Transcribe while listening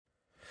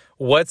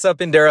What's up,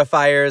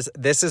 Endurifiers?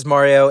 This is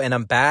Mario, and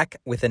I'm back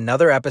with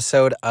another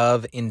episode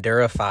of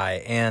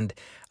Endurify. And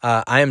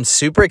I am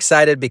super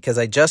excited because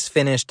I just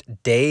finished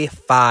day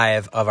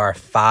 5 of our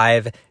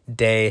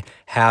 5-day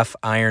half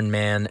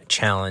Ironman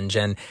challenge.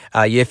 And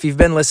if you've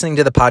been listening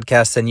to the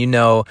podcast,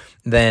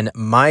 then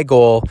my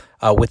goal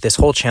with this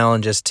whole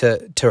challenge is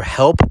to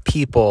help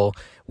people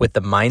with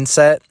the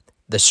mindset,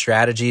 the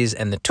strategies,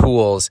 and the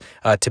tools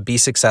to be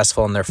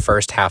successful in their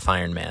first half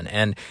Ironman.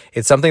 And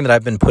it's something that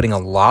I've been putting a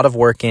lot of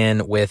work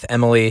in with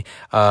Emily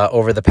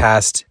over the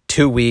past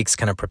 2 weeks,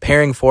 kind of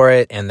preparing for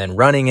it and then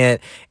running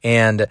it.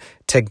 And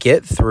to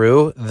get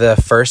through the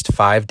first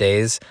 5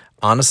 days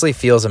honestly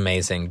feels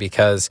amazing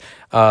because,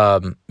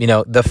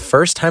 the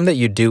first time that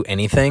you do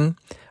anything,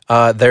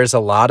 there's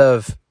a lot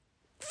of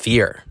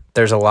fear.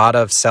 There's a lot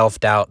of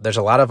self-doubt. There's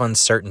a lot of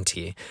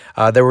uncertainty.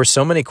 There were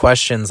so many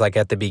questions like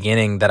at the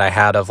beginning that I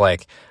had of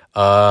like,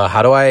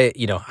 how do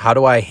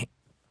I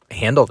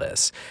handle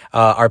this?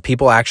 Are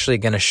people actually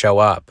going to show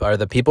up? Are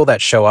the people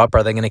that show up,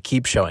 are they going to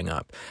keep showing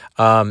up?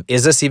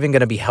 Is this even going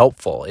to be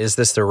helpful? Is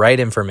this the right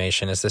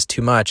information? Is this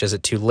too much? Is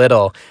it too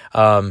little?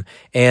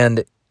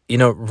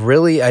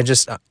 Really,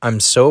 I'm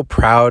so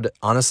proud,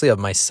 honestly, of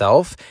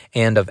myself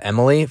and of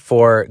Emily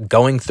for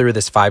going through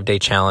this 5-day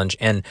challenge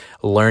and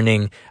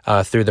learning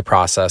through the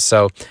process.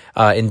 So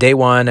in day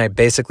 1, I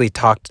basically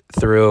talked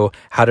through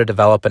how to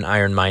develop an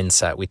iron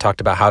mindset. We talked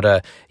about how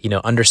to,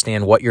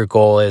 understand what your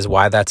goal is,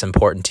 why that's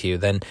important to you.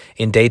 Then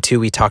in day 2,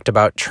 we talked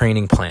about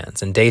training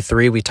plans. In day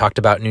 3, we talked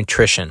about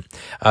nutrition.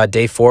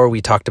 Day 4,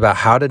 we talked about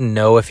how to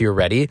know if you're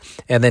ready.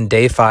 And then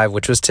day 5,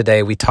 which was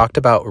today, we talked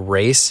about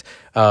race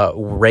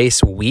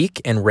week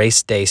and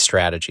race day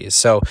strategies.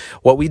 So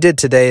what we did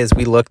today is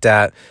we looked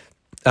at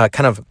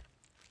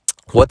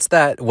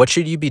what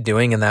should you be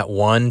doing in that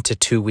 1 to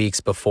 2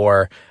 weeks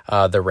before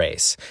the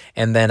race.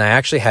 And then I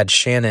actually had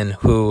Shannon,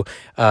 who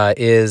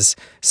is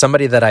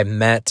somebody that I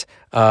met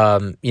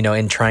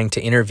in trying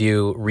to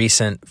interview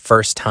recent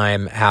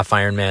first-time half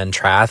Ironman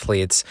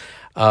triathletes.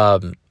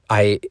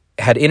 I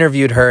had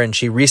interviewed her, and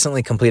she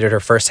recently completed her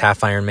first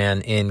half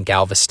Ironman in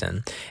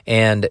Galveston.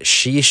 And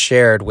she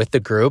shared with the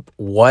group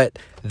what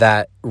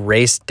that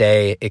race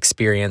day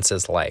experience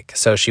is like.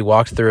 So she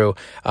walked through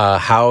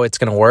how it's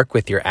going to work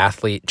with your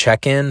athlete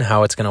check-in,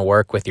 how it's going to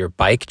work with your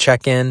bike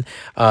check-in,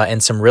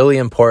 and some really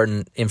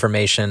important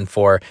information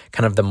for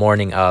kind of the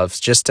morning of,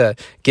 just to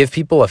give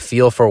people a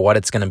feel for what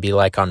it's going to be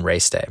like on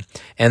race day.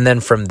 And then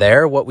from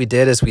there, what we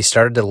did is we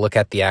started to look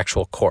at the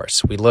actual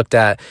course. We looked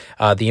at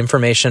the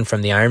information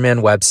from the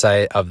Ironman website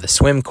of the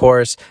swim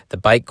course, the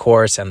bike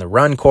course, and the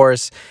run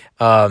course,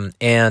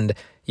 and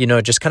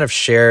just kind of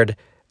shared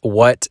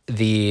what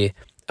the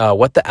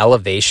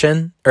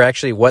elevation, or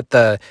actually what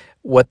the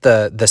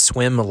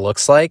swim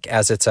looks like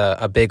as it's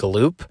a big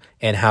loop,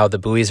 and how the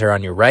buoys are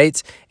on your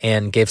right,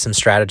 and gave some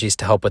strategies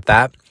to help with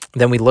that.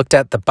 Then we looked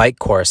at the bike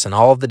course and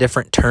all of the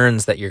different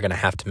turns that you're going to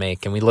have to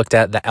make. And we looked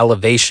at the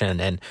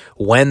elevation and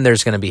when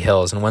there's going to be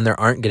hills and when there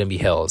aren't going to be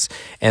hills.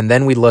 And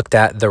then we looked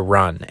at the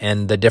run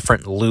and the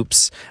different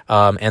loops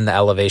and the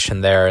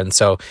elevation there. And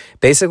so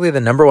basically the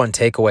number one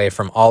takeaway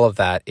from all of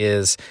that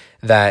is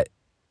that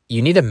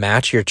you need to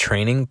match your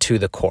training to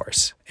the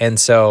course. And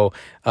so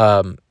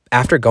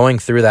after going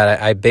through that,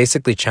 I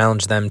basically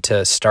challenged them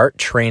to start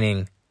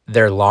training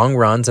their long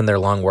runs and their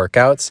long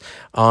workouts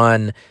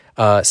on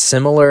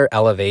similar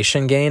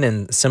elevation gain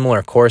and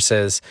similar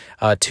courses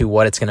to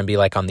what it's going to be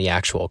like on the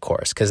actual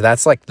course. Because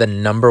that's like the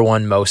number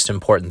one most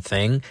important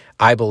thing,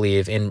 I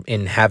believe,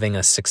 in having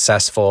a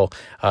successful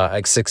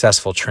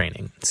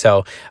training.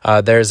 So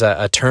there's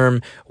a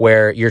term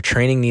where your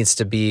training needs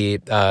to be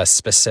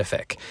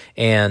specific,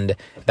 and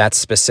that's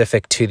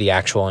specific to the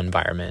actual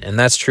environment. And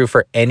that's true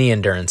for any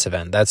endurance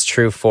event. That's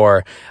true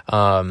for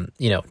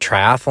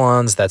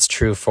triathlons. That's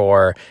true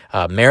for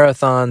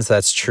marathons.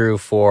 That's true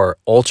for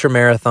ultra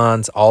marathons.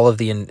 All of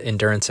the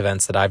endurance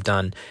events that I've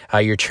done,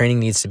 your training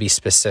needs to be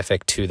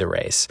specific to the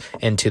race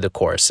and to the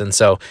course. And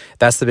so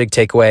that's the big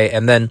takeaway.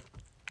 And then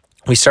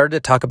we started to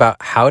talk about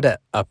how to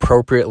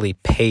appropriately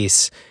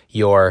pace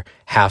your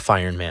half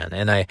Ironman.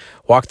 And I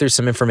walked through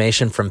some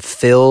information from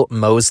Phil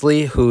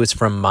Mosley, who is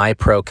from My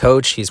Pro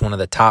Coach. He's one of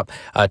the top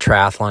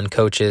triathlon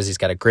coaches. He's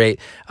got a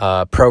great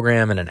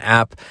program and an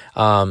app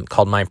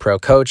called My Pro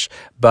Coach,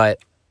 but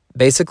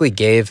basically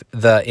gave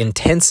the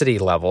intensity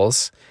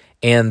levels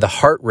and the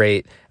heart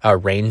rate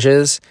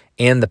ranges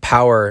and the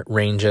power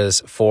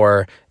ranges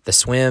for the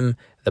swim,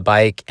 the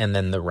bike, and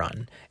then the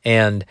run.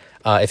 And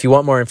if you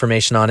want more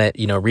information on it,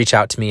 reach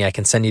out to me. I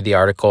can send you the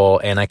article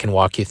and I can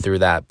walk you through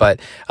that. But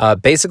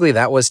basically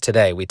that was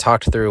today. We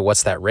talked through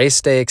what's that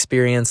race day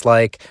experience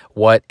like,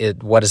 what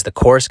is the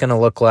course going to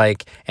look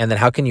like, and then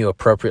how can you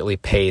appropriately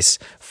pace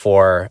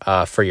for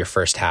your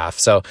first half.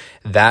 So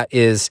that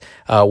is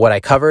what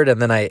I covered.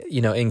 And then I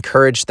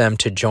encouraged them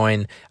to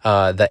join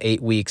the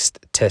 8 weeks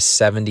to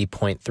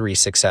 70.3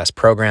 success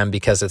program,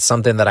 because it's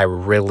something that I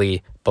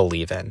really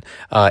believe in.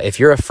 If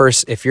you're a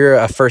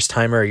first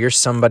timer, or you're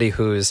somebody somebody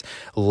who's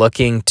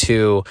looking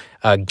to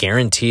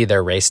guarantee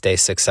their race day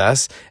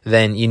success,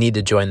 then you need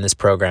to join this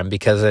program,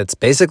 because it's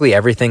basically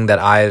everything that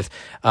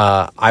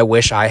I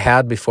wish I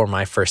had before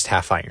my first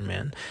half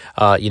Ironman.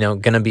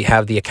 Going to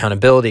have the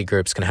accountability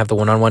groups, going to have the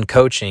one-on-one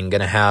coaching, going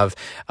to have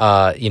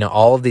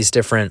all of these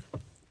different.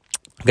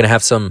 I'm going to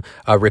have some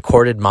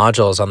recorded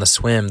modules on the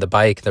swim, the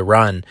bike, the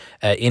run,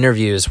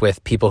 interviews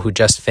with people who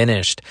just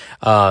finished.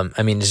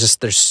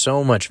 There's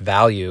so much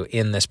value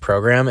in this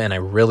program, and I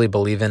really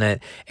believe in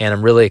it. And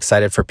I'm really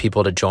excited for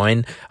people to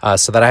join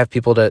so that I have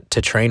people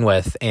to train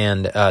with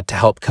and to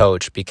help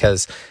coach,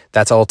 because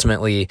that's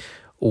ultimately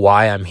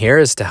why I'm here,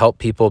 is to help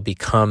people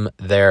become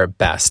their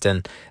best.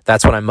 And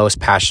that's what I'm most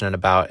passionate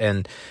about.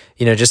 And,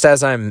 just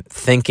as I'm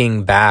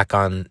thinking back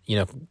on,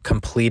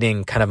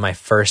 completing kind of my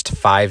first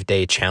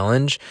 5-day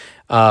challenge,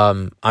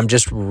 I'm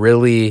just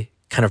really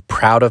kind of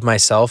proud of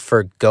myself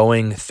for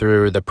going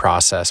through the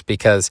process,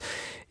 because,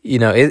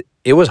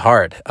 it was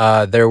hard.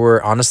 There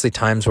were honestly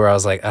times where I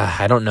was like,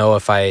 I don't know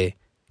if I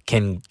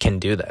can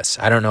do this.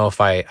 I don't know if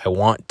I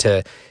want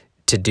to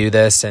do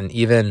this. And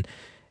even,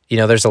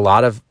 there's a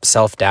lot of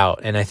self-doubt.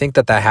 And I think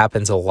that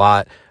happens a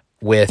lot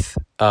with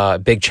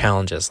big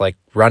challenges, like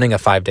running a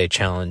 5-day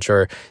challenge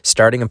or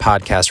starting a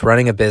podcast,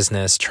 running a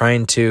business,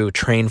 trying to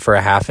train for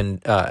a half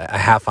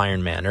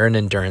Ironman or an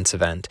endurance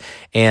event.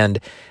 And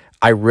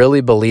I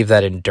really believe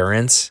that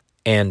endurance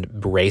and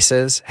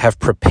races have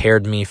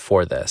prepared me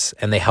for this,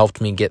 and they helped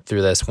me get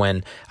through this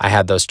when I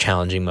had those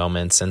challenging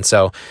moments. And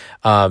so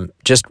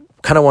just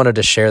kind of wanted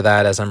to share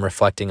that as I'm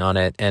reflecting on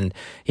it. And,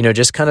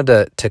 just kind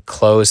of to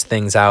close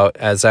things out,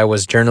 as I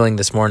was journaling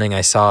this morning,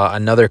 I saw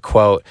another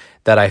quote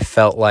that I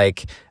felt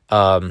like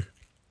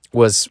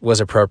was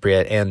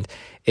appropriate. And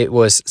it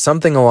was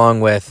something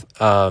along with,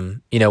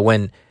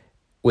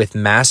 with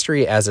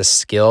mastery as a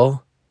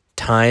skill,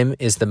 time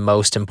is the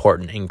most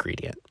important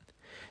ingredient.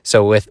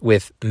 So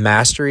with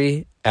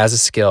mastery as a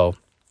skill,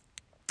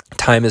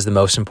 time is the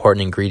most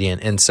important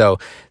ingredient. And so,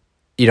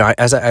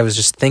 as I was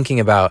just thinking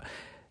about,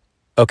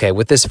 okay,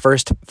 with this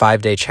first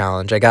 5-day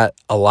challenge, I got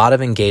a lot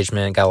of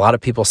engagement, got a lot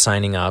of people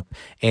signing up.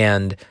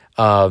 And,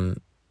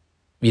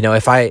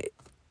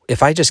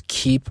 if I just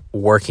keep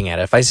working at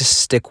it, if I just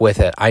stick with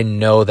it, I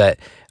know that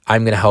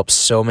I'm going to help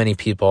so many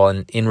people.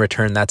 And in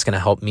return, that's going to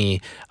help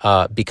me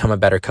become a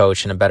better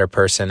coach and a better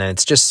person. And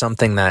it's just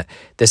something that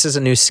this is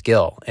a new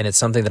skill, and it's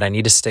something that I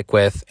need to stick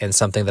with, and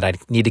something that I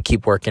need to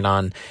keep working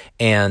on.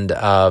 And,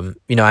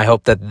 I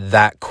hope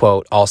that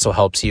quote also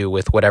helps you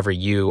with whatever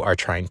you are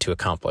trying to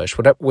accomplish,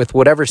 with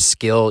whatever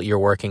skill you're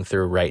working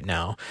through right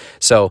now.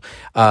 So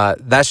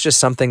that's just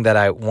something that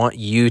I want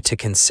you to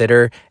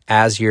consider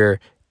as you're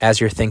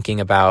thinking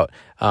about,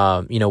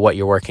 what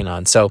you're working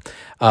on. So,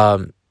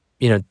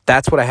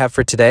 that's what I have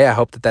for today. I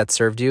hope that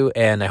served you,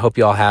 and I hope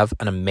you all have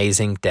an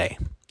amazing day.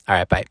 All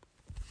right, bye.